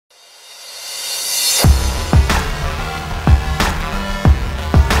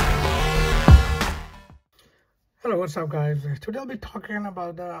What's up guys? Today I'll be talking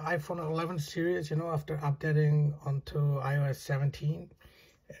about the iPhone 11 series, after updating onto iOS 17.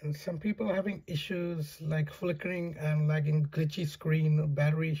 And some people are having issues like flickering and lagging, glitchy screen,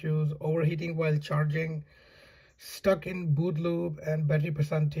 battery issues, overheating while charging, stuck in boot loop, and battery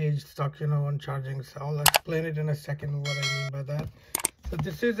percentage stuck, on charging. So I'll explain it in a second what I mean by that. So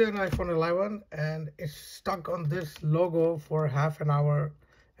this is an iPhone 11 and it's stuck on this logo for half an hour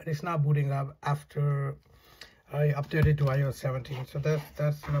and it's not booting up after I updated to iOS 17. So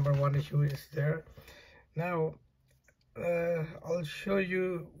that's number one issue is there. Now I'll show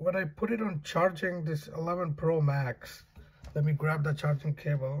you when I put it on charging this 11 Pro Max. Let me grab the charging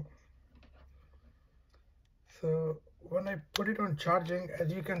cable. So when I put it on charging,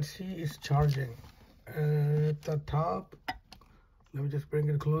 as you can see, it's charging at the top. Let me just bring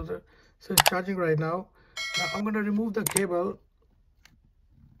it closer. So it's charging right now. Now I'm going to remove the cable.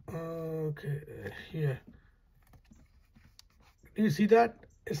 Okay, here. Do you see that?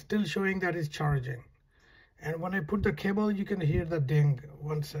 It's still showing that it's charging. And when I put the cable, you can hear the ding.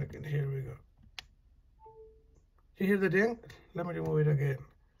 1 second, here we go. You hear the ding? Let me remove it again.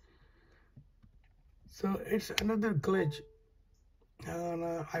 So it's another glitch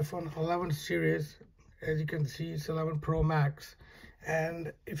on iPhone 11 series. As you can see, it's 11 Pro Max.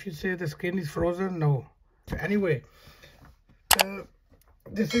 And if you say the screen is frozen, no. So anyway,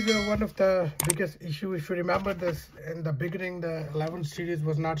 this is one of the biggest issue. If you remember this, in the beginning, the 11 series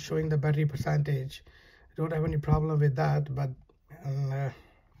was not showing the battery percentage. I don't have any problem with that, but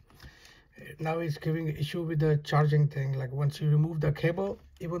now it's giving issue with the charging thing. Like once you remove the cable,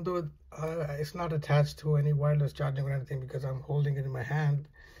 even though it's not attached to any wireless charging or anything because I'm holding it in my hand.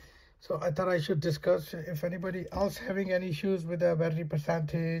 So I thought I should discuss if anybody else having any issues with the battery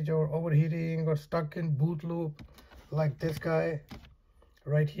percentage or overheating or stuck in boot loop like this guy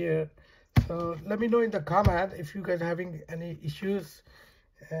right here. So let me know in the comment if you guys are having any issues,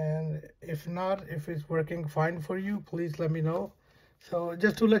 and if not, if it's working fine for you, please let me know. So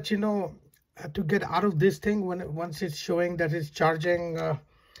just to let you know, to get out of this thing, once it's showing that it's charging,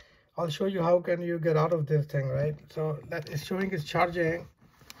 I'll show you how can you get out of this thing, right? So that is showing it's charging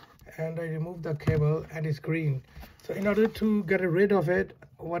and I remove the cable and it's green. So in order to get rid of it,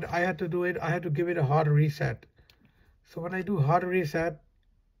 what I had to do I had to give it a hard reset. So when I do hard reset,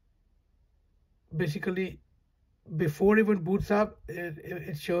 basically before even boots up,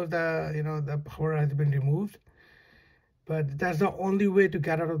 it shows that the power has been removed. But that's the only way to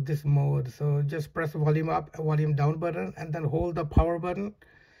get out of this mode. So just press the volume up and volume down button and then hold the power button,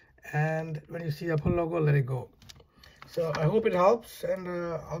 and when you see the Apple logo, let it go. So I hope it helps, and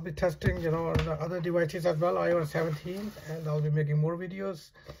I'll be testing on the other devices as well, iOS 17, and I'll be making more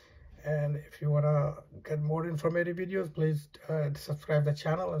videos. And if you want to get more informative videos, please subscribe the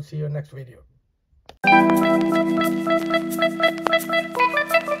channel, and see you in next video.